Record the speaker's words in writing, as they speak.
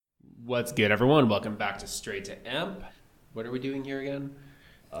What's good, everyone? Welcome back to Straight to Amp. What are we doing here again?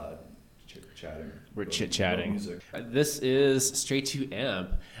 Chit-chatting. We're chit-chatting. This is Straight to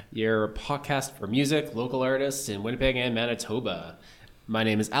Amp, your podcast for music, local artists in Winnipeg and Manitoba. My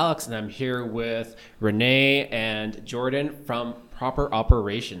name is Alex, and I'm here with Renee and Jordan from Proper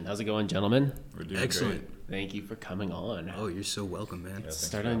Operation. How's it going, gentlemen? We're doing Excellent. great. Thank you for coming on. Oh, you're so welcome, man. It's the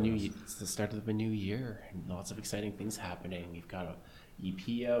start of a new year, and lots of exciting things happening. You've got a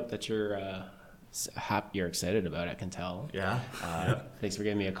EP out that you're excited about, I can tell. Yeah. Thanks for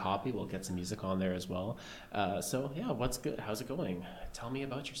giving me a copy. We'll get some music on there as well. What's good? How's it going? Tell me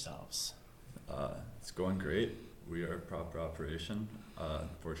about yourselves. It's going great. We are Proper Operation.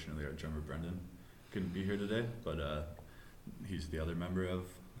 Unfortunately, our drummer Brendan couldn't be here today, but he's the other member of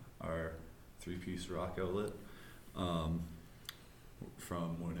our three-piece rock outlet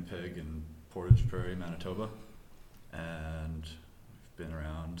from Winnipeg and Portage Prairie, Manitoba, and we've been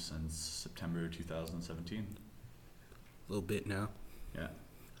around since September 2017. A little bit now. Yeah.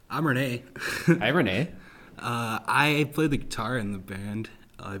 I'm Renee. Hi, Renee. I play the guitar in the band.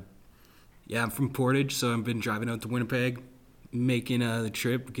 I'm from Portage, so I've been driving out to Winnipeg, making the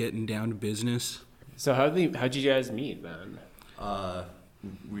trip, getting down to business. So how'd you guys meet then?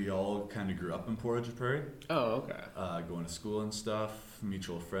 We all kind of grew up in Portage Prairie. Oh, okay. Going to school and stuff,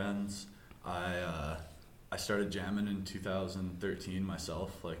 mutual friends. I started jamming in 2013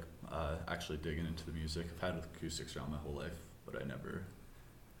 myself, actually digging into the music. I've had acoustics around my whole life, but I never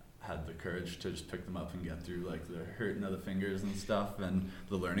had the courage to just pick them up and get through the hurting of the fingers and stuff and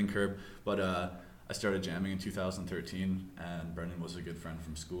the learning curve. But I started jamming in 2013, and Brendan was a good friend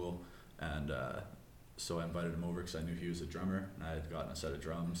from school, and so I invited him over because I knew he was a drummer, and I had gotten a set of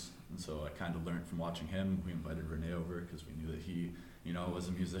drums, and so I kind of learned from watching him. We invited Renee over because we knew that he, was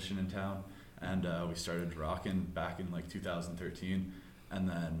a musician in town, and we started rocking back in 2013, and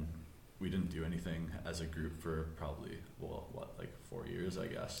then we didn't do anything as a group for probably 4 years, I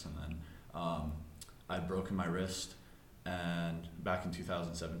guess, and then I'd broken my wrist, and back in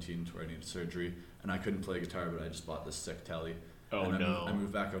 2017 to where I needed surgery, and I couldn't play guitar, but I just bought this sick telly. Oh, and no. I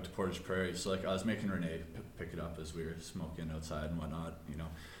moved back out to Portage Prairie, so I was making Renee pick it up as we were smoking outside and whatnot,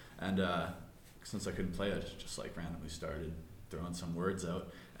 and since I couldn't play it, I just randomly started throwing some words out,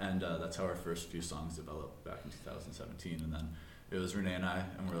 and that's how our first few songs developed back in 2017, and then it was Renee and I,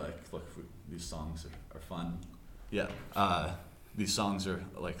 and we're like, look, these songs are fun. Yeah. These songs are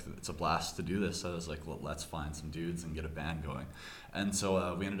it's a blast to do this. So I was like, well, let's find some dudes and get a band going. And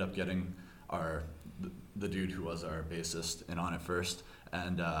so we ended up getting the dude who was our bassist in on it first,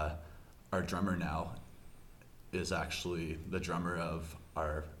 and our drummer now is actually the drummer of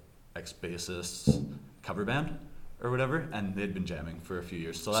our ex-bassist's cover band or whatever, and they'd been jamming for a few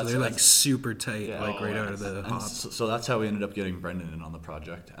years. So they're super tight, yeah, right out of the hop. So that's how we ended up getting Brendan in on the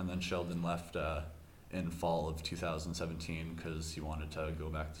project, and then Sheldon left in fall of 2017 because he wanted to go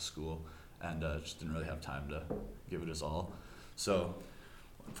back to school and just didn't really have time to give it his all. So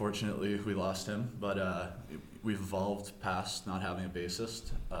unfortunately we lost him, but we've evolved past not having a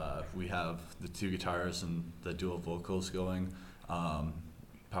bassist. We have the two guitars and the dual vocals going,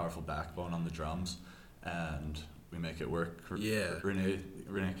 powerful backbone on the drums, and we make it work. Yeah. Renee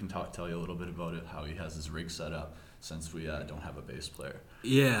can tell you a little bit about it, how he has his rig set up since we don't have a bass player.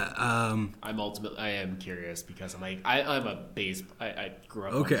 Yeah. I am curious because I'm a bass. I grew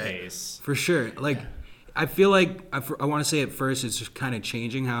up on bass. For sure. I feel like I want to say at first it's just kind of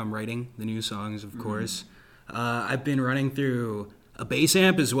changing how I'm writing the new songs, of course. I've been running through a bass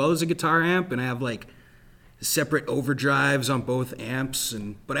amp as well as a guitar amp, and I have separate overdrives on both amps,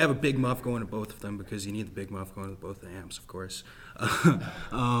 but I have a big muff going to both of them because you need the big muff going to both the amps, of course.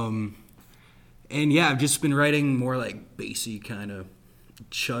 And yeah, I've just been writing more bassy kind of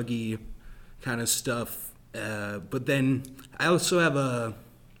chuggy kind of stuff. But then I also have a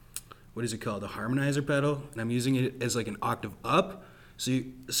harmonizer pedal, and I'm using it as an octave up.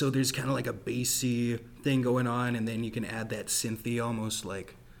 So there's kind of a bassy thing going on, and then you can add that synthy almost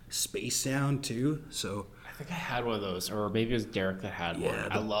space sound too. So I think I had one of those, or maybe it was Derek that had one.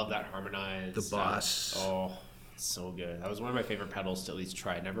 I love that harmonized. The Boss. It's so good. That was one of my favorite pedals to at least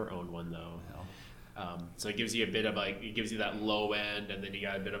try. I never owned one though. No. So it gives you a bit of it gives you that low end, and then you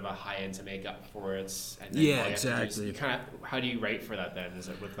got a bit of a high end to make up for it. And then exactly. How do you write for that then? Is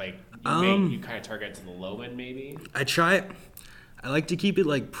it with you kind of target to the low end maybe? I try it. I like to keep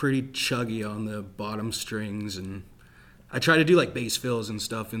it pretty chuggy on the bottom strings, and I try to do bass fills and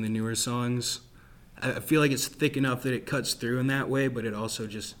stuff in the newer songs. I feel like it's thick enough that it cuts through in that way, but it also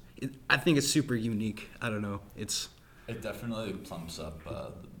I think it's super unique. I don't know. It definitely plumps up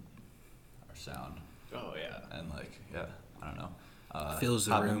our sound. Oh yeah. And I don't know. Fills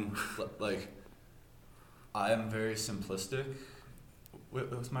the room. Like, I am very simplistic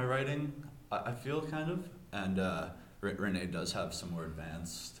with my writing, I feel, kind of. And Renee does have some more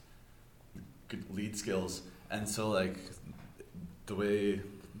advanced good lead skills. And so, like, the way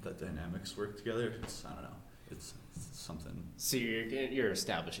that dynamics work together, I don't know, it's something. So you're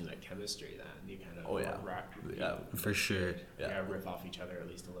establishing that chemistry then. You kind of rock. Yeah, for sure. Yeah, riff off each other at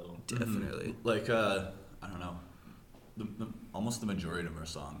least a little. Definitely. Like, I don't know, almost the majority of our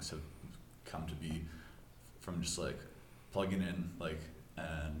songs have come to be from just like plugging in, like,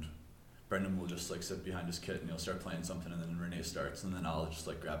 and Brendan will just like sit behind his kit and he'll start playing something, and then Renee starts, and then I'll just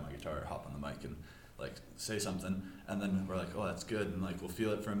like grab my guitar, hop on the mic, and like say something, and then we're like, oh, that's good, and like we'll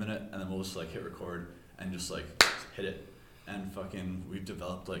feel it for a minute, and then we'll just like hit record and just like hit it, and fucking we've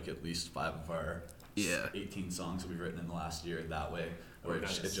developed like at least 5 of our 18 songs that we've written in the last year that way, where it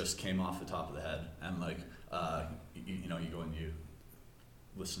just came off the top of the head, and like you know, you go and you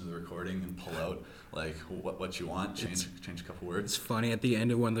listen to the recording and pull out like what you want, change a couple words. It's funny, at the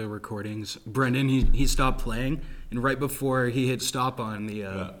end of one of the recordings, Brendan he stopped playing, and right before he hit stop on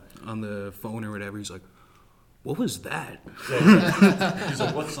the phone or whatever, he's like, what was that? He's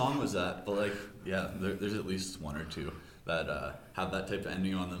like, what song was that? But like, yeah, there's at least 1 or 2 that have that type of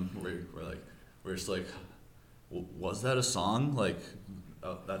ending on them where we're just like, was that a song? Like,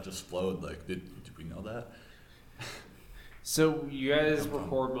 that just flowed. Like, did we know that? So you guys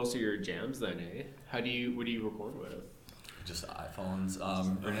record most of your jams then, eh? What do you record with? Just iPhones.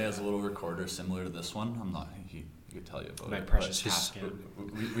 Renee has a little recorder similar to this one. He could tell you about my it. precious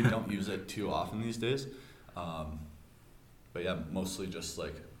Tascam. We don't use it too often these days. But yeah, mostly just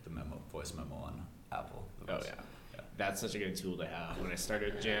like the voice memo on Apple. Oh yeah. That's such a good tool to have. When I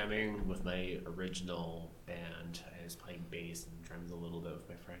started jamming with my original band, I was playing bass and drums a little bit with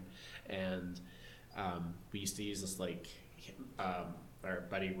my friend, and we used to use this like our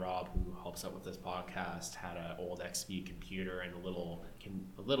buddy Rob, who helps out with this podcast, had an old XP computer and a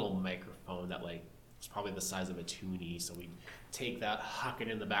little microphone that like was probably the size of a toonie. So we'd take that, huck it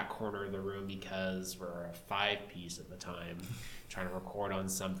in the back corner of the room, because we're a 5-piece at the time, trying to record on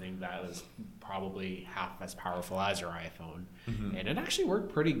something that was probably half as powerful as your iPhone. Mm-hmm. And it actually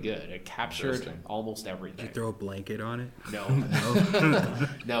worked pretty good. It captured almost everything. Did you throw a blanket on it? No.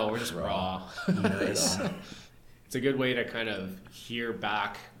 No, we're just raw. Nice. It's a good way to kind of hear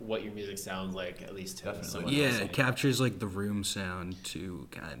back what your music sounds like, at least to someone else. It captures like the room sound to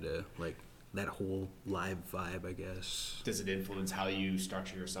kind of like that whole live vibe, I guess. Does it influence how you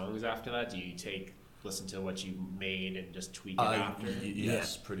structure your songs after that? Do you listen to what you made and just tweak it after?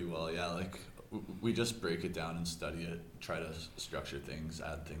 Yes, pretty well, yeah. Like, we just break it down and study it, try to structure things,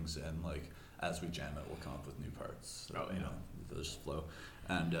 add things in. Like, as we jam it, we'll come up with new parts. So, you know, they'll just flow.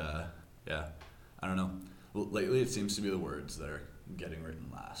 And, yeah, I don't know. Well, lately, it seems to be the words that are getting written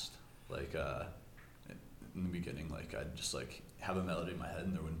last. Like, in the beginning, like, I'd just, like, have a melody in my head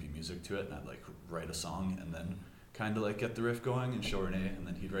and there wouldn't be music to it, and I'd, like, write a song and then kind of, like, get the riff going and show Renee, and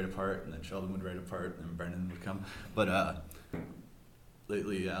then he'd write a part, and then Sheldon would write a part, and then Brendan would come. But,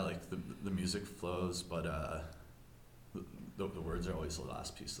 lately, yeah, like, the music flows, but, the words are always the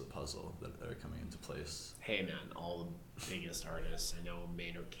last piece of the puzzle that are coming into place. Hey man, all the biggest artists, I know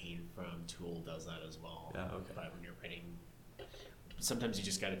Maynard Kane from Tool does that as well. Yeah, okay. But when you're writing, sometimes you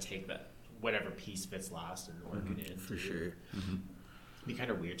just got to take that, whatever piece fits last, and work it in. For sure. Mm-hmm. It'd be kind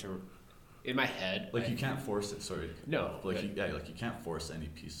of weird to, in my head. Like, you can't force it, sorry. No. Like, you can't force any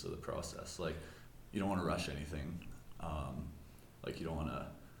piece of the process. Like, you don't want to rush anything. Like, you don't want to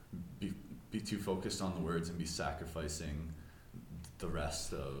be too focused on the words and be sacrificing the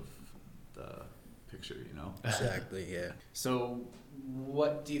rest of the picture, you know? Exactly, yeah. So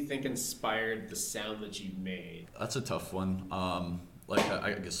what do you think inspired the sound that you made? That's a tough one. Like,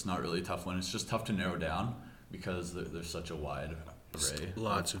 I guess not really a tough one. It's just tough to narrow down because there's such a wide array.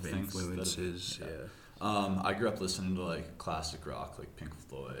 Lots of things influences, I grew up listening to, like, classic rock, like Pink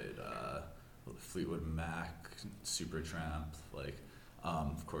Floyd, Fleetwood Mac, Supertramp, like,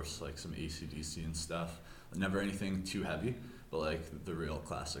 of course, like, some AC/DC and stuff. Never anything too heavy, but, like, the real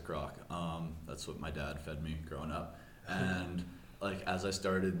classic rock. That's what my dad fed me growing up. And, like, as I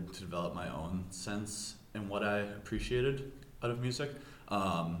started to develop my own sense in what I appreciated out of music,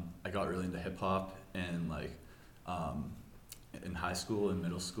 I got really into hip-hop and, like, in high school and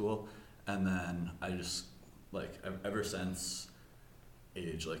middle school. And then I just, like, ever since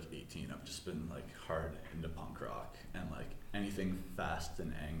age, like, 18, I've just been, like, hard into punk rock and, like, anything fast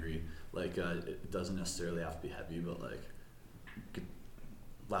and angry. Like, it doesn't necessarily have to be heavy, but, like,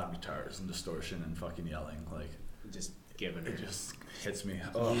 loud guitars and distortion and fucking yelling, like, Just giving it just hits me.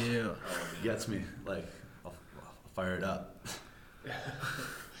 Oh, Yeah. gets me. Like, I'll fire it up.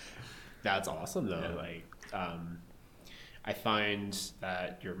 That's awesome though. Yeah. Like, I find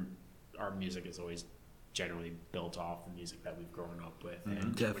that our music is always generally built off the music that we've grown up with,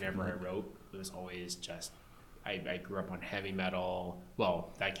 and whenever I wrote, it was always just. I grew up on heavy metal.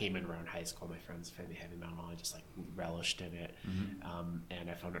 Well, that came in around high school. My friends found the heavy metal. I just like relished in it, and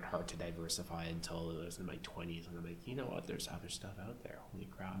I found it hard to diversify until it was in my 20s. And I'm like, you know what? There's other stuff out there. Holy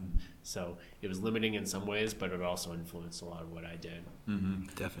crap! So it was limiting in some ways, but it also influenced a lot of what I did.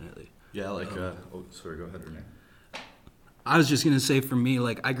 Definitely. Yeah, like sorry, go ahead, Renee. I was just gonna say, for me,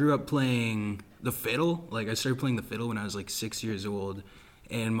 like, I grew up playing the fiddle. Like, I started playing the fiddle when I was like 6 years old,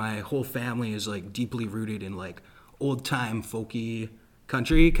 and my whole family is like deeply rooted in like old time folky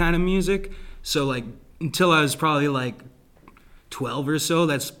country kind of music. So like until I was probably like 12 or so,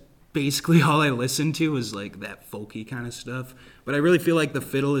 that's basically all I listened to was like that folky kind of stuff. But I really feel like the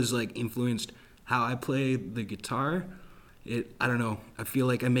fiddle is like influenced how I play the guitar. I don't know. I feel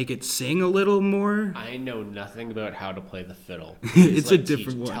like I make it sing a little more. I know nothing about how to play the fiddle. It's Please, a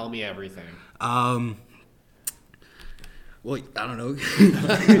different one. Tell me everything. Well, I don't know.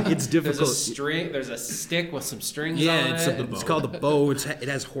 It's difficult. There's a string. There's a stick with some strings Yeah, on it. it's called a bow. It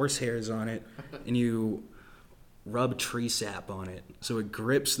has horse hairs on it, and you rub tree sap on it, so it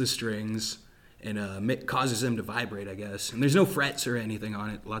grips the strings and causes them to vibrate, I guess. And there's no frets or anything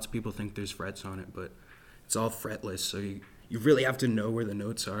on it. Lots of people think there's frets on it, but it's all fretless. So you really have to know where the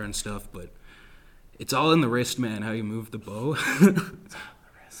notes are and stuff. But it's all in the wrist, man. How you move the bow.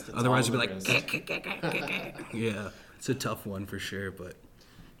 Otherwise, you'd be like, yeah. It's a tough one for sure, but.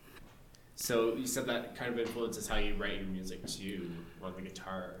 So you said that kind of influences how you write your music too on the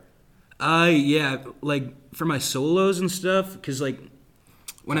guitar. Yeah, like for my solos and stuff, because like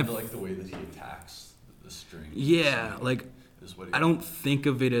when I like the way that he attacks the string. Yeah, like is what I don't think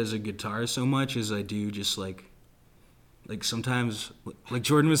of it as a guitar so much as I do just like sometimes, like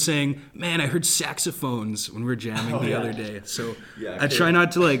Jordan was saying, man, I heard saxophones when we were jamming the other day. So Yeah, I try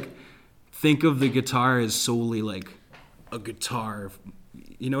not to like think of the guitar as solely like a guitar.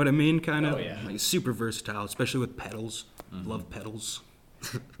 You know what I mean? Kind of. Oh, yeah. Like super versatile, especially with pedals. Love pedals.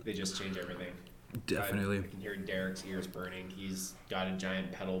 They just change everything. Definitely. I can hear Derek's ears burning. He's got a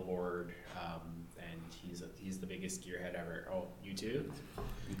giant pedal board, and he's the biggest gearhead ever. Oh, you too?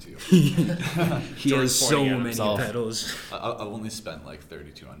 Me too. He Jordan's has so pointing at many himself. pedals. I've only spent like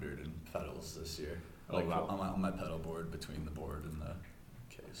 3,200 in pedals this year. Oh, Like wow. on my pedal board, between the board and the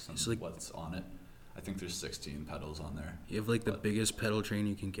case and It's like- what's on it. I think there's 16 pedals on there. You have like the biggest pedal train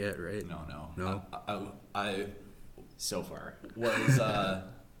you can get, right? No. I So far. was I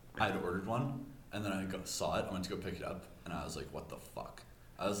had ordered one, and then saw it. I went to go pick it up, and I was like, "What the fuck?"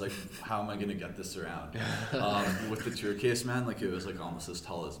 I was like, "How am I gonna get this around?" With the tour case, man, like it was like almost as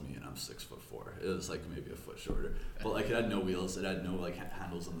tall as me, and I'm 6'4". It was like maybe a foot shorter, but like it had no wheels. It had no like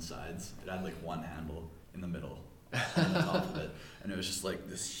handles on the sides. It had like one handle in the middle, on the top of it, and it was just like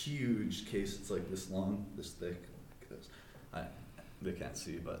this huge case. It's like this long, this thick. Like this. They can't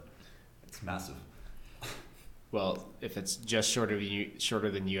see, but it's massive. Well, if it's just shorter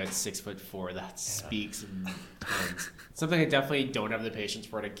than you at 6'4", that speaks tons. Something I definitely don't have the patience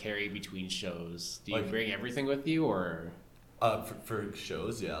for to carry between shows. Do you Like- bring everything with you, or? For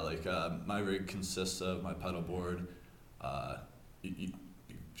shows, yeah. Like my rig consists of my pedal board. You've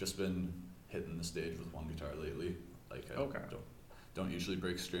just been hitting the stage with one guitar lately. Like I don't usually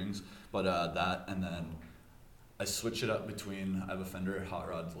break strings, but that, and then I switch it up between. I have a Fender Hot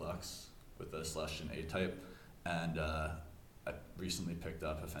Rod Deluxe with a Celestion A-Type, and I recently picked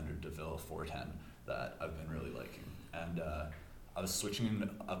up a Fender DeVille 410 that I've been really liking, and I was switching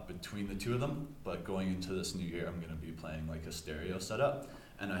up between the two of them, but going into this new year, I'm going to be playing like a stereo setup,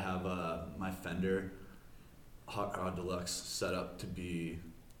 and I have my Fender Hot Rod Deluxe set up to be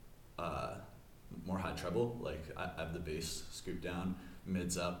more high treble. Like I have the bass scooped down,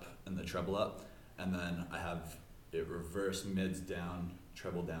 mids up, and the treble up, and then I have it reverse, mids down,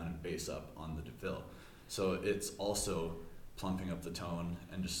 treble down, and bass up on the DeVille. So it's also plumping up the tone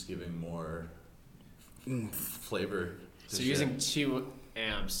and just giving more flavor. So you're using 2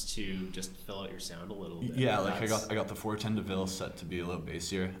 amps to just fill out your sound a little bit. Yeah, like I got the 410 DeVille set to be a little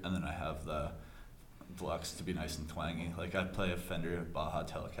bassier, and then I have the Deluxe to be nice and twangy. Like I play a Fender Baja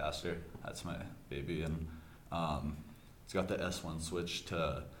Telecaster, that's my baby, and it's got the S1 switch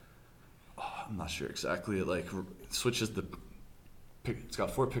to. I'm not sure exactly. It like switches the. It's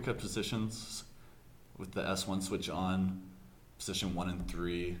got 4 pickup positions, with the S1 switch on. Position 1 and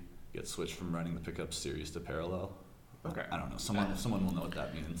 3 get switched from running the pickup series to parallel. Okay. I don't know. Someone will know what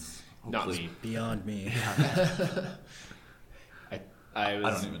that means. Not Hopefully. me. Beyond me. I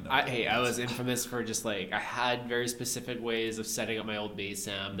don't even know. I was infamous for just like I had very specific ways of setting up my old bass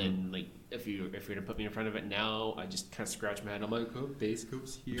amp, and like if you were to put me in front of it now, I just kind of scratch my head. I'm like, oh, bass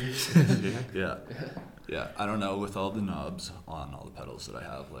goes here. Yeah. I don't know, with all the knobs on all the pedals that I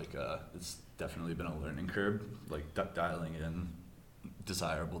have, like it's definitely been a learning curve, like dialing in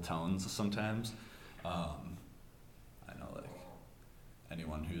desirable tones sometimes. I know, like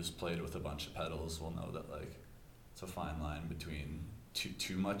anyone who's played with a bunch of pedals will know that like it's a fine line between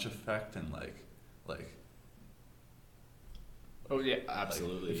too much effect and like Oh yeah,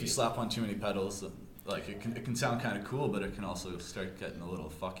 absolutely. like, if you slap on too many pedals, like it can sound kind of cool, but it can also start getting a little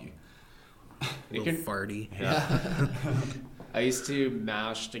fucky. A little farty. Yeah. I used to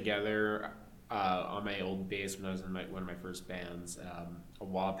mash together on my old bass when I was in one of my first bands, a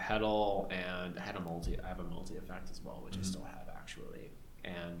wah pedal, and I have a multi effect as well, which I still have actually.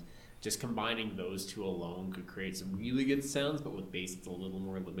 And just combining those two alone could create some really good sounds, but with bass it's a little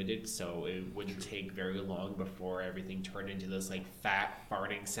more limited, so it wouldn't take very long before everything turned into this like fat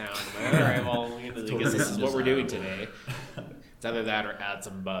farting sound. Like, all right, well, I guess this is what we're doing today. It's either that or add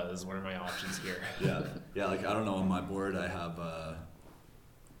some buzz. What are my options here? Yeah. Like I don't know, on my board I have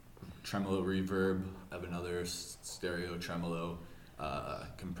tremolo reverb. I have another stereo tremolo,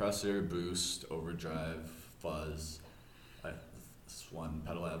 compressor, boost, overdrive, fuzz. This one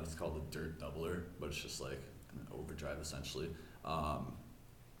pedal I have, it's called a dirt doubler, but it's just like an overdrive essentially.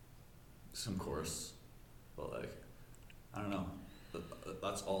 Some chorus, but like I don't know.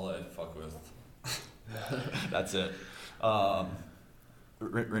 That's all I fuck with. That's it.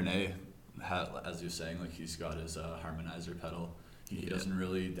 Renee had, as you were saying, like he's got his harmonizer pedal. He doesn't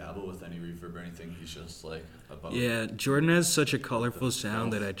really dabble with any reverb or anything. He's just like above. Yeah, Jordan has such a colorful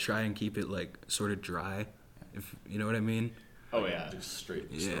sound that I try and keep it like sort of dry, if you know what I mean. Oh yeah, just straight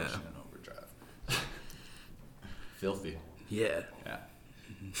distortion and overdrive. Filthy. Yeah. Yeah.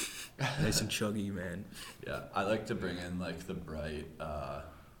 Nice and chuggy, man. Yeah, I like to bring in like the bright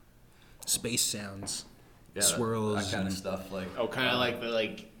space sounds, yeah, swirls, that kind of stuff. Like kind of like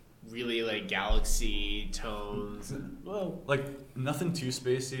the really like galaxy tones, and well, like nothing too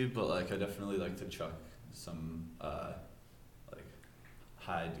spacey, but like I definitely like to chuck some like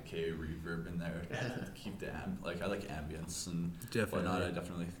high decay reverb in there to keep the like I like ambience and whatnot. I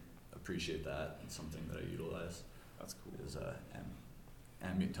definitely appreciate that. It's something that I utilize. That's cool. Is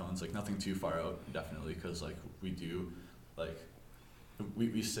ambient tones, like nothing too far out, definitely, because like we do like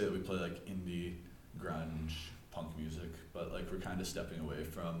we say that we play like indie grunge punk music, but like we're kind of stepping away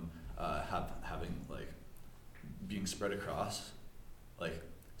from having like being spread across, like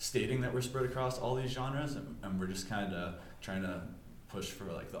stating that we're spread across all these genres, and we're just kind of trying to push for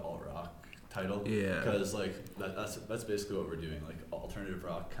like the alt rock title. Yeah. Because like that's basically what we're doing. Like alternative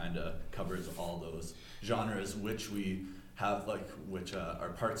rock kind of covers all those genres, which we have like which are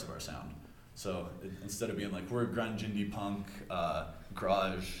parts of our sound. So instead of being like we're grunge, indie punk,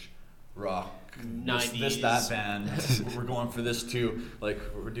 garage rock, 90s. this that band, we're going for this too. Like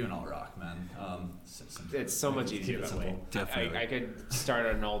we're doing all rock, man. It's so much easier that way. Definitely. I could start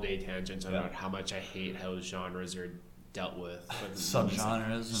an all-day tangent about how much I hate how genres are dealt with.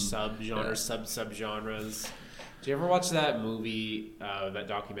 Subgenres. Subgenres. Did you ever watch that movie, that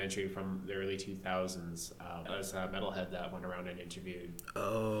documentary from the early 2000s? It was Metalhead that went around and interviewed.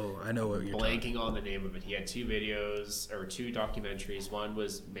 Oh, I know what you're blanking on the name of it. He had two documentaries. One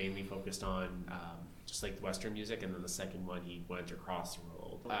was mainly focused on just like Western music, and then the second one he went across the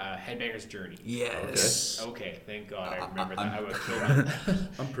world. Headbanger's Journey. Yes. Okay, thank God I remember that. I would kill that.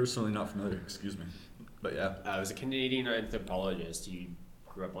 I'm personally not familiar. Excuse me, but yeah. I was a Canadian anthropologist. He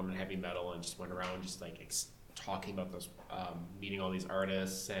grew up on heavy metal and just went around just like talking about those, meeting all these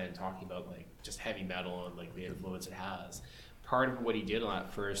artists and talking about like just heavy metal and like the influence it has. Part of what he did on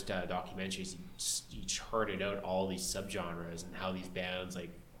that first documentary is he charted out all these subgenres and how these bands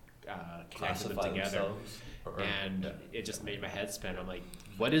like connected them together, and it just made my head spin. I'm like,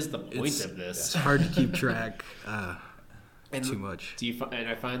 what is the point of this? It's hard to keep track. Too much. And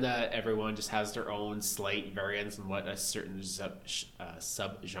I find that everyone just has their own slight variance in what a certain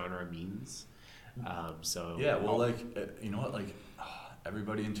subgenre means. So yeah, well, like you know what, like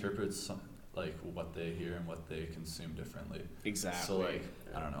everybody interprets like what they hear and what they consume differently. Exactly. So like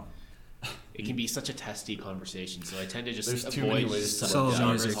I don't know. It can be such a testy conversation, so I tend to just There's too avoid many ways to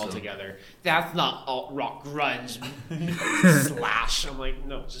genres music, altogether. That's not alt rock grunge slash. I'm like,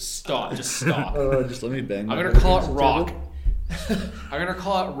 no, just stop. Just let me bang. I'm gonna call it rock. I'm gonna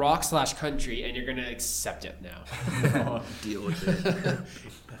call it rock / country, and you're gonna accept it now. Deal with it.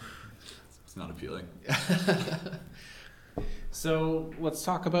 It's not appealing. So let's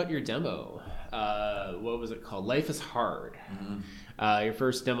talk about your demo. what was it called? Life is Hard. Your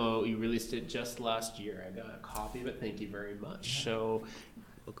first demo, you released it just last year. I got a copy of it. Thank you very much. So,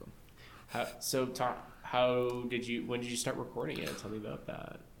 Welcome. when did you start recording it? Tell me about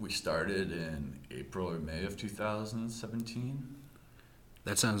that. We started in April or May of 2017.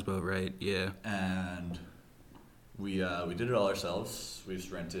 That sounds about right. Yeah. And we did it all ourselves. We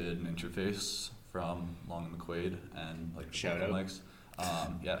just rented an interface from Long and McQuaid and like the Shout vocal out. mics.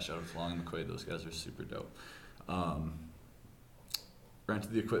 Shout out to Long and McQuaid. Those guys are super dope.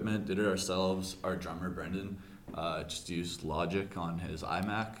 Rented the equipment, did it ourselves. Our drummer Brendan just used Logic on his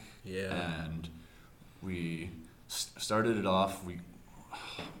iMac. Yeah. And we started it off.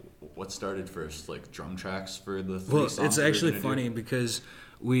 What started first? Like drum tracks for the three songs. Well, it's we were actually gonna funny do? because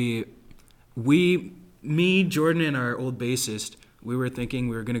me, Jordan, and our old bassist, we were thinking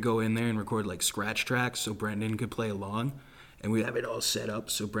we were gonna go in there and record like scratch tracks so Brendan could play along, and we have it all set up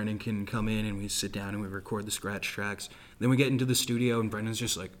so Brendan can come in and we sit down and we record the scratch tracks. Then we get into the studio and Brendan's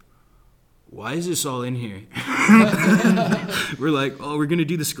just like, "Why is this all in here?" We're like, "Oh, we're gonna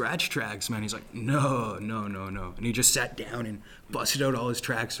do the scratch tracks, man." He's like, No. And he just sat down and busted out all his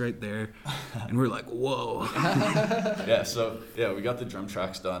tracks right there. And we're like, whoa. We got the drum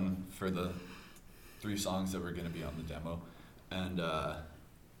tracks done for the 3 songs that were going to be on the demo. And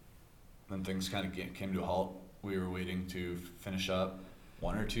then things kind of came to a halt. We were waiting to finish up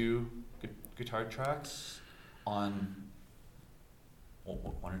 1 or 2 guitar tracks on 1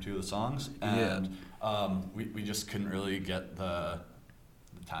 or 2 of the songs. And we just couldn't really get the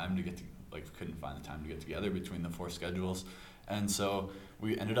time to couldn't find the time to get together between the 4 schedules. And so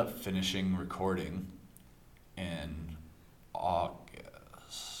we ended up finishing recording in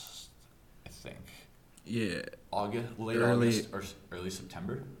August, I think. Yeah. Late August or early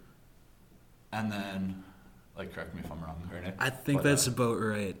September. And then, correct me if I'm wrong, Renee. I think that's about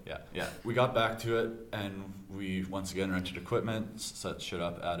right. Yeah. We got back to it, and we once again rented equipment, set shit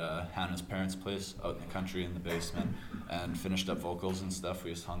up at Hannah's parents' place out in the country in the basement, and finished up vocals and stuff.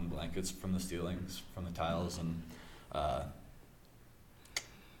 We just hung blankets from the ceilings, from the tiles, and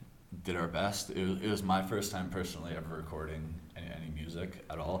did our best. It was my first time personally ever recording any music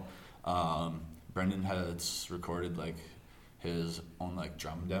at all. Brendan has recorded his own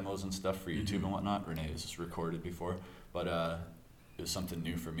drum demos and stuff for YouTube and whatnot. Renee's recorded before, but it was something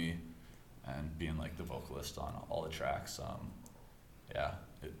new for me, and being the vocalist on all the tracks.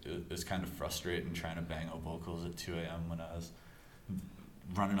 It was kind of frustrating trying to bang out vocals at 2 a.m. when I was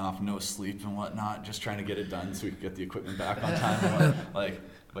running off no sleep and whatnot, just trying to get it done so we could get the equipment back on time.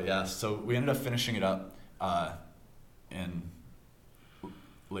 So we ended up finishing it up in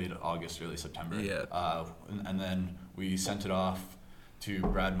late August, early September. Yeah. And then we sent it off to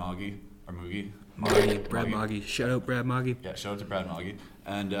Brad Moggy, or Moogie. Brad Moggy. Shout out Brad Moggy. Yeah, shout out to Brad Moggy.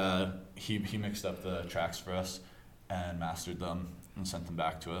 And he mixed up the tracks for us and mastered them and sent them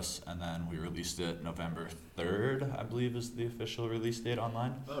back to us. And then we released it November 3rd, I believe is the official release date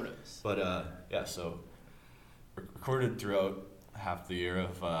online. Oh, nice. But so recorded throughout half the year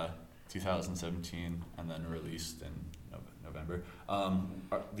of 2017 and then released in November.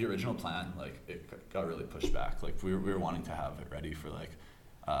 The original plan, it got really pushed back. We were wanting to have it ready for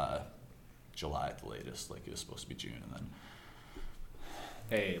July at the latest. It was supposed to be June, and then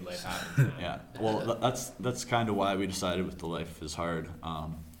Hey, life happens. yeah. Well, that's kind of why we decided with the Life is Hard,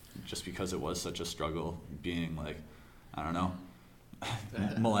 just because it was such a struggle being I don't know,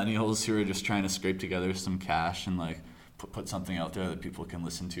 millennials who are just trying to scrape together some cash and put something out there that people can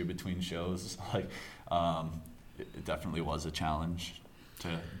listen to between shows. It definitely was a challenge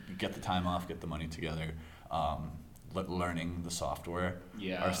to get the time off, get the money together, learning the software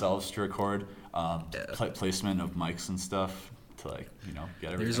ourselves to record, placement of mics and stuff to get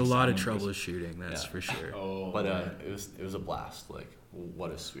everything. There's a lot of sounding troubleshooting, that's for sure. But it was a blast.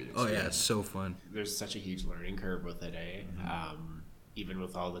 What a sweet experience. Oh yeah, it's so fun. there's such a huge learning curve with it, eh? Even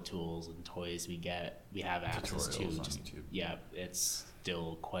with all the tools and toys we have access to. Tutorials on YouTube. Yeah, it's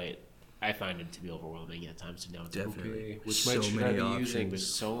still quite. I find it to be overwhelming at times to know Definitely. which So mic should I many be options. using. There's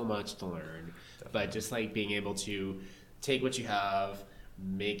so much to learn, but just being able to take what you have,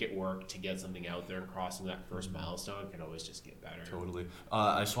 make it work to get something out there, and crossing that first milestone can always just get better. Totally.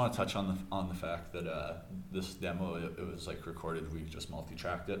 I just want to touch on the fact that this demo it was recorded. We just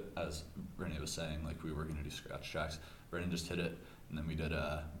multi-tracked it, as Renee was saying. We were gonna do scratch tracks. Brendan just hit it, and then we did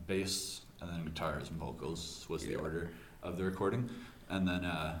bass, and then guitars and vocals was the order of the recording, and then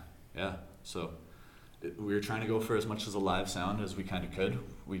so we were trying to go for as much as a live sound as we kind of could.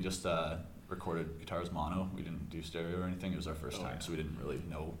 We just recorded guitars mono. We didn't do stereo or anything. It was our first time, so we didn't really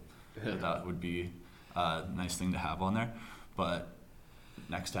know that would be a nice thing to have on there. But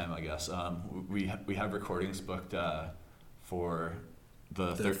next time, I guess. We have recordings booked for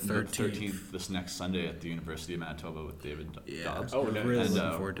the 13th, this next Sunday at the University of Manitoba with David Dobbs. Oh, nice. Really And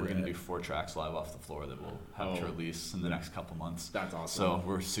looking forward to we're going to that. do 4 tracks live off the floor that we'll have to release in the next couple months. That's awesome. So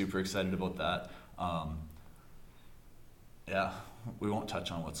we're super excited about that. Yeah, we won't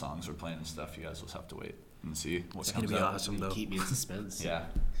touch on what songs we're playing and stuff. You guys will have to wait and see what It's gonna comes be out. awesome though. Keep me in suspense. Yeah.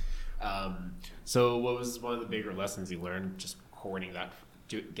 So what was one of the bigger lessons you learned just recording that,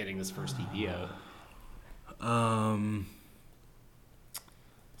 getting this first EP out?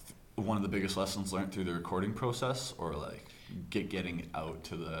 One of the biggest lessons learned through the recording process, or like getting out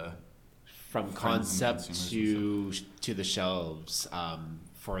to the From friends and concept consumers to the shelves,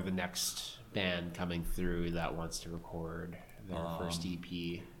 for the next band coming through that wants to record their first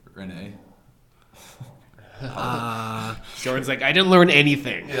EP. Renee. Jordan's like, I didn't learn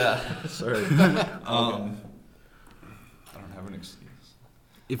anything. Yeah. Sorry. I don't have an excuse.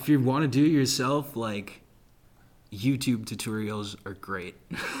 If you want to do it yourself, like YouTube tutorials are great.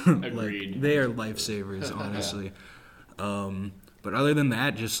 Agreed. Like, they are lifesavers, honestly. But other than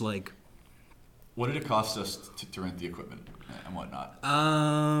that, just like What did it cost us to rent the equipment and whatnot?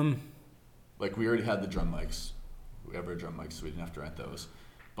 Like, we already had the drum mics. We have our drum mics, so we didn't have to rent those.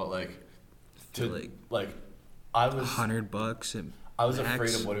 But like, I was $100 at I was max.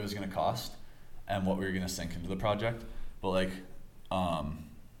 afraid of what it was going to cost and what we were going to sink into the project. But like, I'm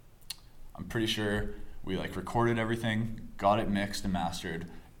pretty sure we like recorded everything, got it mixed and mastered,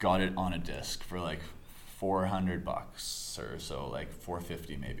 got it on a disc for like $400 or so, like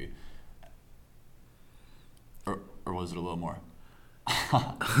 $450 maybe. Or was it a little more?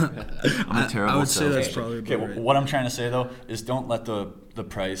 I'm a terrible I would say that's salesperson. probably Okay, about right. what I'm trying to say though is don't let the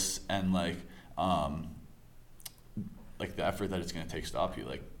price and like the effort that it's going to take stop you.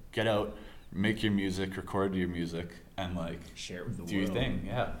 Like, get out, make your music, record your music, and like Share it with the do your world. thing.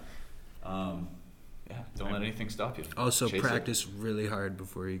 Yeah. Don't let anything stop you. Also, Chase it. practice really hard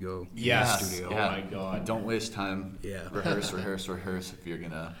before you go Yes. to the studio. Oh my God. Don't waste time. Yeah. Rehearse.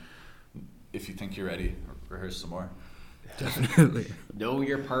 If you think you're ready, rehearse some more. Definitely. Know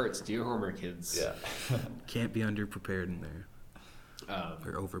your parts. Do your homework, kids. Yeah. Can't be underprepared in there. Um,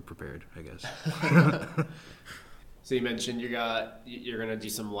 Or overprepared, I guess. So you mentioned you're gonna do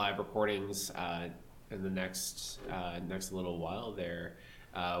some live recordings in the next little while there.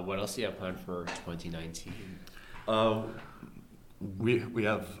 What else do you have planned for 2019? We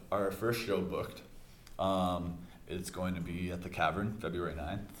have our first show booked. It's going to be at the Cavern, February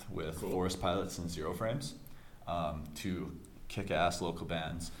 9th, with Forest Pilots and Zero Frames, 2 kick-ass local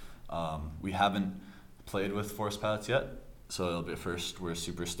bands. We haven't played with Forest Pilots yet, so it'll be a first. We're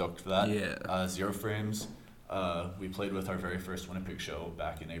super stoked for that. Yeah. Zero Frames, we played with our very first Winnipeg show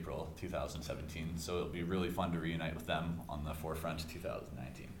back in April 2017, so it'll be really fun to reunite with them on the Forefront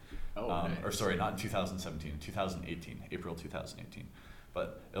 2019. Oh, nice. Or sorry, not in 2017, 2018, April 2018.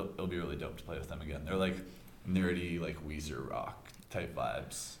 But it'll be really dope to play with them again. They're like nerdy, like Weezer rock type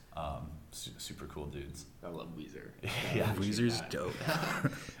vibes. Super cool dudes. I love Weezer. Yeah. Weezer's dope.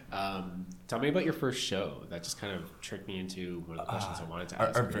 Tell me about your first show. That just kind of tricked me into one of the questions I wanted to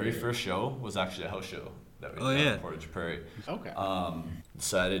ask. Our very earlier. first show was actually a house show that we Oh, did yeah. in Portage Prairie. Okay.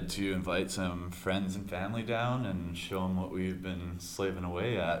 Decided to invite some friends and family down and show them what we've been slaving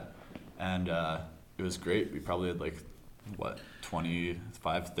away at. And it was great. We probably had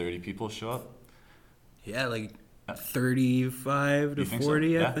 30 people show up. Yeah, like 35 to You think so?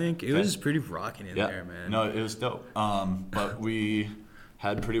 40, I Yeah. think. It Okay. was pretty rocking in there, man. No, it was dope. But we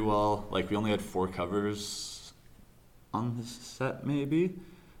had pretty well, we only had 4 covers on the set maybe,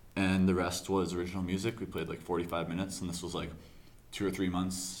 and the rest was original music. We played 45 minutes, and this was 2 or 3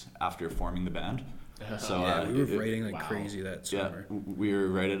 months after forming the band. So Yeah, we were it- writing like wow. crazy that yeah, summer. we were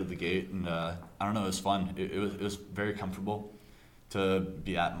right out of the gate, and I don't know, it was fun. It was very comfortable to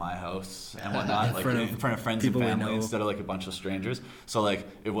be at my house and whatnot, in front of friends and people we family know. instead of a bunch of strangers. So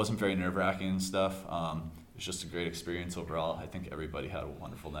it wasn't very nerve wracking and stuff. It was just a great experience overall. I think everybody had a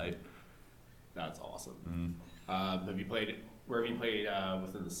wonderful night. That's awesome. Mm. Have you played? Where have you played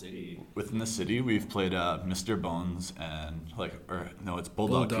within the city? Within the city, we've played Mr. Bones and it's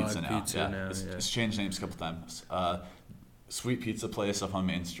Bulldog Pizza now. Pizza now, yeah. It's changed names a couple times. Sweet Pizza Place up on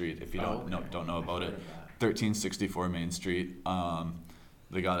Main Street. If you don't know about it, 1364 Main Street.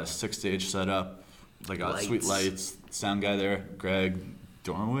 They got a 6-stage setup. They got sweet lights. Sound guy there, Greg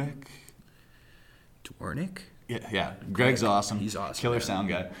Dornwick. Dwarnick? Yeah. Greg's awesome. He's awesome, Killer yeah. sound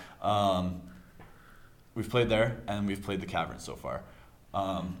guy. We've played there, and we've played the Cavern so far.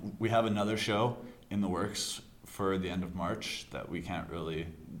 We have another show in the works for the end of March that we can't really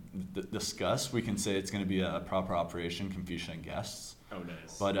discuss. We can say it's going to be a proper operation, Confucia and guests. Oh,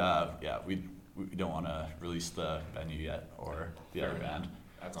 nice. But yeah, we don't want to release the venue yet or the other band.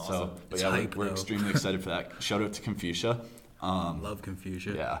 That's awesome. So, but It's yeah, hype, we're though. extremely excited for that. Shout out to Confucia. Love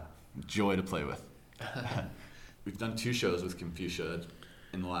Confucia. Yeah, joy to play with. We've done 2 shows with Confucia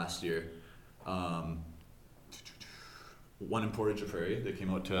in the last year. One in Portage Prairie. They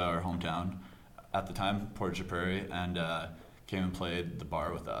came out to our hometown at the time, Portage Prairie, and came and played the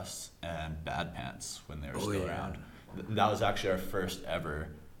bar with us and Bad Pants when they were still around. That was actually our first ever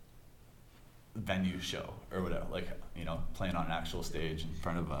venue show or whatever, like, you know, playing on an actual stage in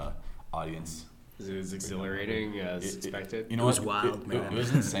front of a audience. Is it as exhilarating as expected? You know, It was what? wild, man. It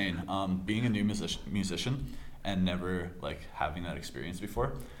was insane. Being a new musician and never like having that experience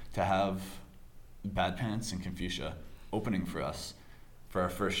before, to have Bad Pants and Confucia opening for us for our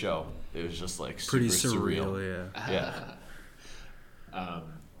first show, it was just like Pretty super surreal, yeah. Yeah.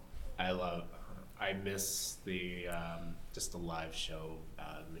 I miss the just the live show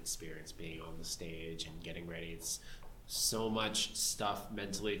experience, being on the stage and getting ready. It's so much stuff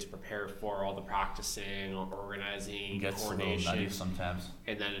mentally to prepare for, all the practicing, organizing, It gets a little coordination, nutty sometimes.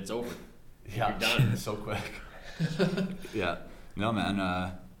 and then it's over. Yeah, You're done. so quick. Yeah. No, man.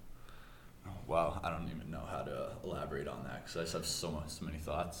 Wow, I don't even know how to elaborate on that because I just have so many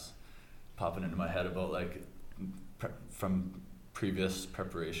thoughts popping into my head about like from previous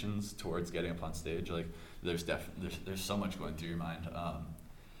preparations towards getting up on stage. Like, there's so much going through your mind.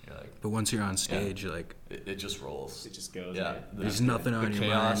 You're like, But once you're on stage, like, it just rolls. It just goes. Yeah, Right? there's nothing on your mind,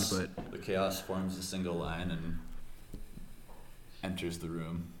 chaos, but the chaos forms a single line and enters the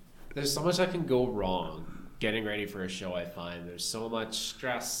room. There's so much that can go wrong getting ready for a show. I find there's so much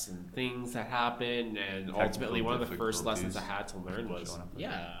stress and things that happen, and ultimately one of the first lessons I had to learn was, Showing up with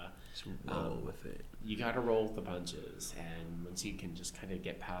just roll with it. you got to roll with the punches, and once you can just kind of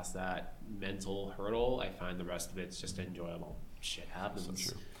get past that mental hurdle, I find the rest of it's just enjoyable. Shit happens.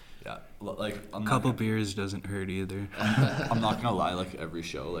 So true. Yeah, like A couple beers doesn't hurt either. I'm not gonna lie. Like every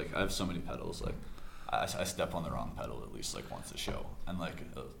show, like I have so many pedals. Like I step on the wrong pedal at least like once a show, and like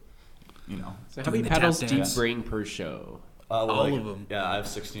you know. So how Doing many the pedals tap do you dance. bring per show? Well, All like, of 'em. Yeah, I have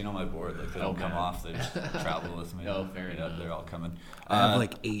 16 on my board. Like they don't come man. off. They just travel with me. Oh, fair Yeah, enough. they're all coming. I have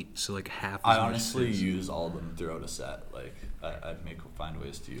like 8, so like half. I as much honestly as- use all of them throughout a set. Like I find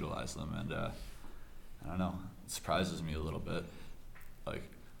ways to utilize them, and I don't know. It surprises me a little bit. Like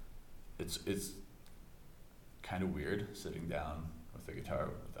it's kind of weird sitting down with a guitar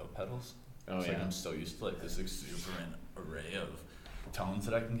without pedals. Oh, It's like yeah. I'm so used to like this exuberant array of tones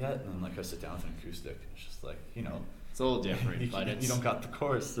that I can get, and then like I sit down with an acoustic. It's just like, you know, It's a little different, but it's you don't got the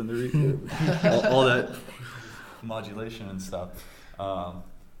chorus and the reverb, all that modulation and stuff.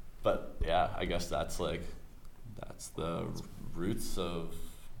 But yeah, I guess that's the roots of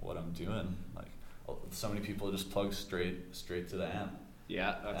what I'm doing. Like so many people just plug straight to the amp.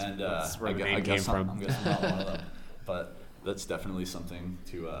 yeah. And that's where I the gue- name I came guess from. I'm guessing not one of them, but that's definitely something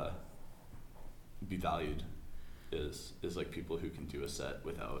to be valued. Is like people who can do a set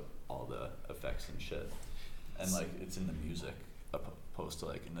without all the effects and shit, and like it's in the music opposed to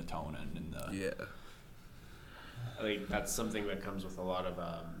like in the tone and in the Yeah. I think that's something that comes with a lot of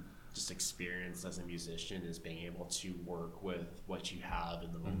just experience as a musician, is being able to work with what you have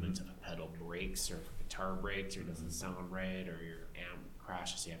in the moment. If a pedal breaks, or if a guitar breaks, or doesn't sound right, or your amp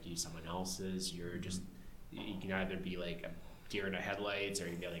crashes, you have to use someone else's. You're just, you can either be like a deer in the headlights, or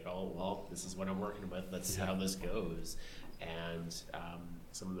you can be like, oh well, this is what I'm working with. Let's see how this goes. And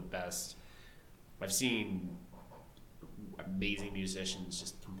some of the best I've seen amazing musicians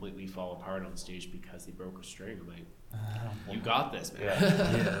just completely fall apart on stage because they broke a string. I'm like, you got this, man.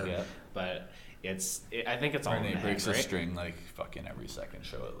 Yeah. yeah. But I think it's all in Renee the head, breaks a right? string like fucking every second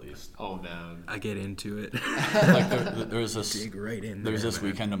show at least. Oh man. I get into it. Like there was this Dig right in there was there, this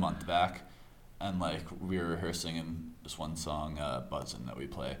man. weekend a month back, and like we were rehearsing in this one song, Buzzin', that we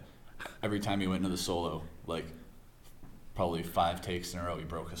play. Every time he went into the solo, like probably 5 takes in a row, he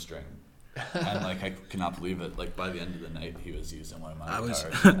broke a string. And like I cannot believe it. Like by the end of the night, he was using one of my I was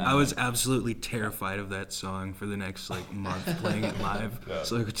guitars. And, I was absolutely terrified of that song for the next like month playing it live. Yeah.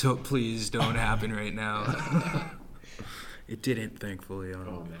 So like, please don't happen right now. It didn't, thankfully.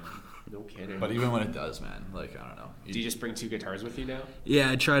 Oh man. No kidding. But even when it does, man, like I don't know. do you just bring 2 guitars with you now?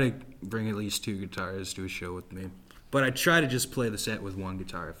 Yeah, I try to bring at least 2 guitars to a show with me, but I try to just play the set with 1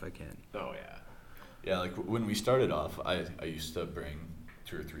 guitar if I can. Oh yeah. Yeah, like when we started off, I used to bring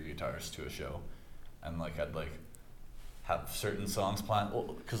 2 or 3 guitars to a show, and like I'd like have certain songs planned.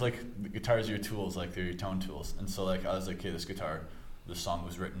 Well, because like the guitars are your tools, like they're your tone tools, and so like I was like, okay, this guitar the song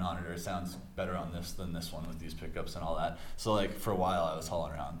was written on it, or it sounds better on this than this one with these pickups and all that. So like for a while I was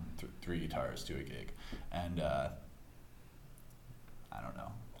hauling around 3 guitars to a gig, and I don't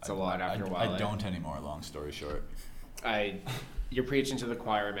know. It's a lot after a while. I don't anymore. Long story short. You're preaching to the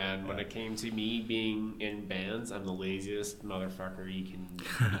choir, man. When it came to me being in bands, I'm the laziest motherfucker you can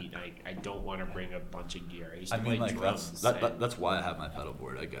meet. I don't want to bring a bunch of gear. I used to play drums. That's why I have my pedal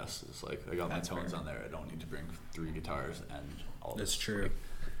board, I guess. It's like I got my That's tones fair. on there. I don't need to bring 3 guitars and all That's this. true.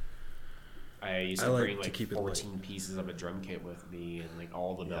 I used I to like bring to like keep it 14 pieces of a drum kit with me and like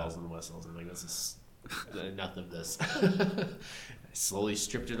all the bells and whistles. I'm like, this is enough of this. I slowly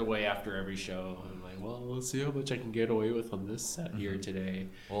stripped it away after every show. I'm like, well, let's see how much I can get away with on this set here today.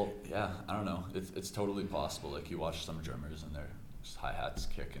 Well, yeah, I don't know. It's totally possible. Like you watch some drummers and they're just hi-hats,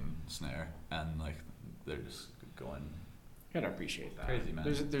 kick, and snare, and like they're just going. Gotta appreciate that. Crazy, man.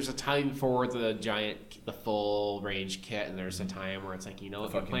 There's a time for the full range kit, and there's a time where it's like, if you're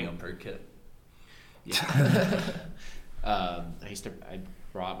Fucking playing. Neil Peart kit. Yeah. I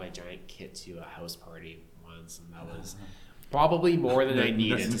brought my giant kit to a house party once, and that was probably more than I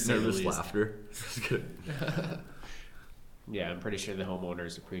needed to say the Nervous least. laughter. Just kidding. Yeah, I'm pretty sure the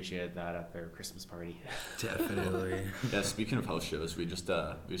homeowners appreciated that at their Christmas party. Definitely. Yeah, speaking of house shows, we just had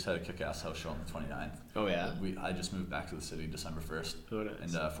a kick-ass house show on the 29th. Oh yeah. I just moved back to the city December 1st Oh,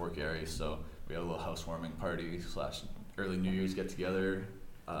 nice. in Fort Garry, so we had a little housewarming party / early New Year's get-together,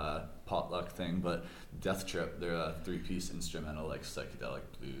 potluck thing. But Death Trip, they're a 3-piece instrumental, like psychedelic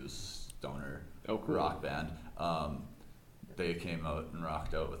blues, stoner Oh, cool. rock band. They came out and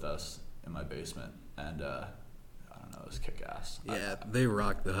rocked out with us in my basement, and I don't know, it was kick-ass. Yeah, they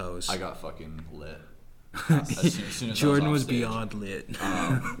rocked the house. I got fucking lit. As soon as Jordan I was off stage. beyond lit.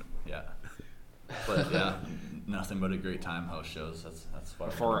 Yeah, but yeah, nothing but a great time. House shows. That's why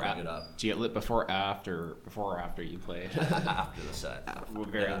Before we pick it up do you get lit before or after you played? after the set.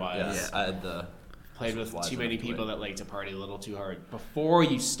 Very wise. Yeah, I had the Played with wise too enough many to people wait. that like to party a little too hard before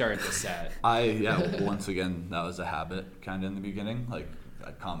you start the set. Once again, that was a habit kind of in the beginning. Like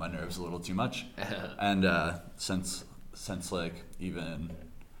I calmed my nerves a little too much, and since like even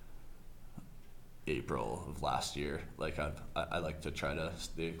April of last year, like I like to try to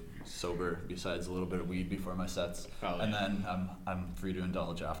stay sober besides a little bit of weed before my sets, Oh, and yeah. then I'm free to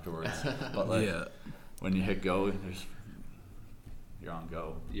indulge afterwards. But like Yeah. when you hit go, you're on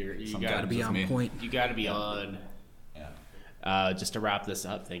go. You Sometimes gotta Be with on me. point. You got to be on. Yeah. Just to wrap this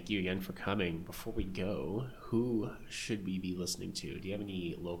up, thank you again for coming. Before we go, who should we be listening to? Do you have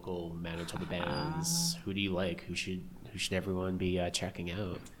any local Manitoba bands? Who do you like? Who should everyone be checking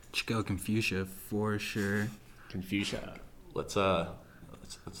out? Chico Confucia for sure. Confucia. Let's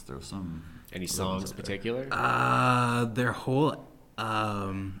throw some. Any other songs ones in out there. particular? Their whole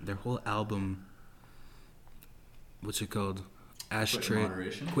album. What's it called? Ashtray.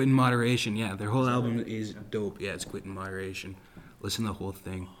 Moderation? Quit in Moderation. Yeah, their whole album is dope. Yeah, it's Quit in Moderation. Listen to the whole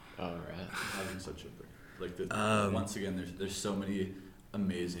thing. All right. Having such once again, there's so many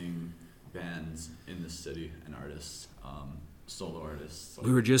amazing bands in this city and artists, solo artists.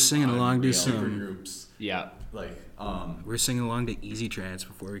 We were just singing along to unreal super some. groups. Yeah. Like We were singing along to Easy Trance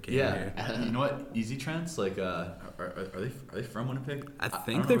before we came here. you know what? Easy Trance, like, are they from Winnipeg? I don't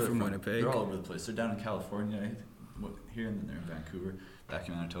think know they're where from Winnipeg. They're all over the place. They're down in California, here, and then they're in Vancouver, back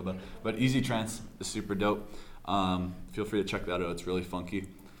in Manitoba. But Easy Trance is super dope. Feel free to check that out. It's really funky.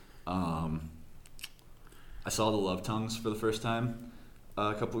 I saw the Love Tongues for the first time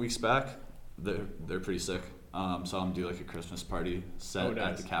a couple weeks back. They're pretty sick. Saw them do like a Christmas party set Oh,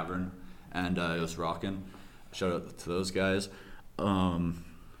 nice. at the Cavern, and it was rocking. Shout out to those guys.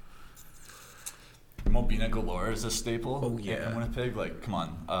 Mobina Galore is a staple Oh, yeah. in Winnipeg. Like, come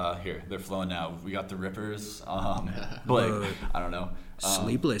on, here, they're flowing now. We got the Rippers. Like, I don't know.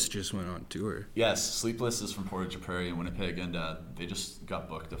 Sleepless just went on tour. Yes, Sleepless is from Portage Prairie in Winnipeg, and they just got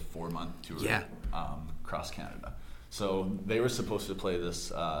booked a 4-month tour Yeah. across Canada. So they were supposed to play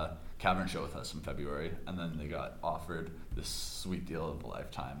this Cavern show with us in February, and then they got offered this sweet deal of a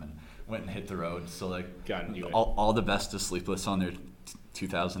lifetime and went and hit the road. So like, Gotta do it. all the best to Sleepless on their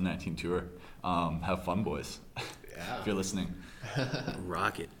 2019 tour. Have fun, boys. Yeah. If you're listening.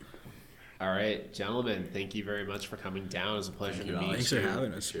 Rocket. All right, gentlemen, thank you very much for coming down. It was a pleasure Thank you, to meet Alex. Thanks you. for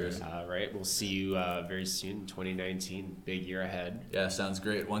having us. Cheers. man. All right, we'll see you very soon, 2019. Big year ahead. Yeah, sounds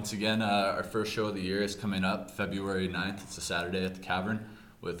great. Once again, our first show of the year is coming up February 9th. It's a Saturday at the Cavern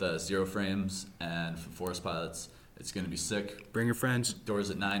with Zero Frames and Forest Pilots. It's going to be sick. Bring your friends. Doors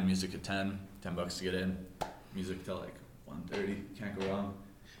at 9, music at 10. $10 to get in. Music till like 1:30. Can't go wrong.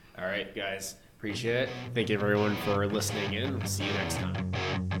 All right, guys, appreciate it. Thank you, everyone, for listening in. We'll see you next time.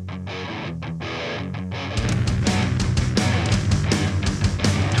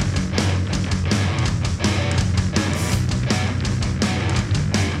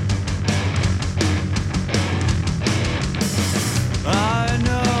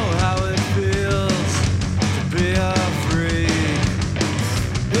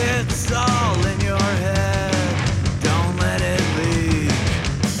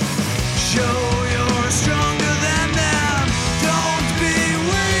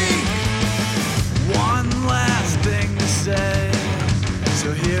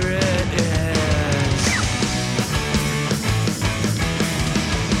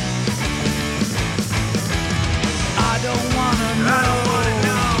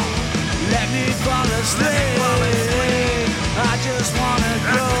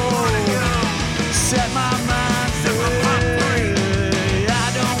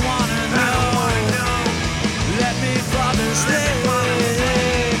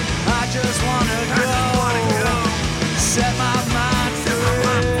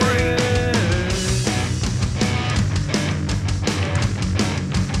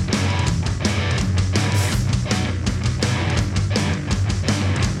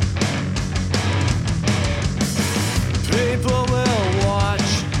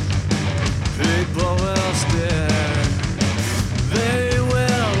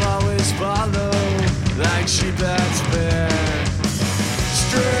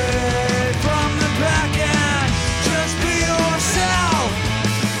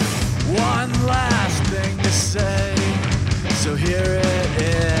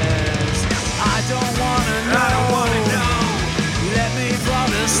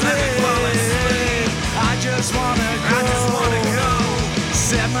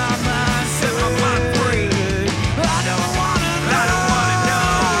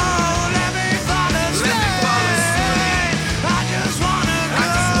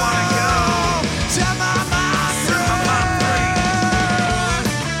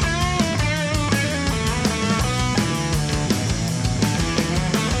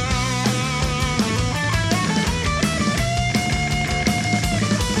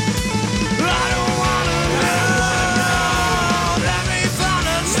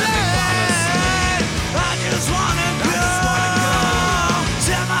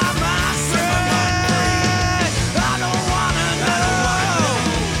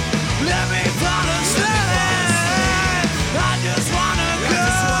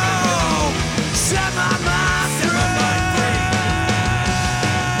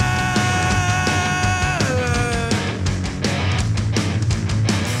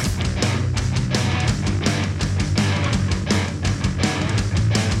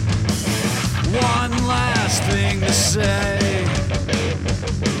 say.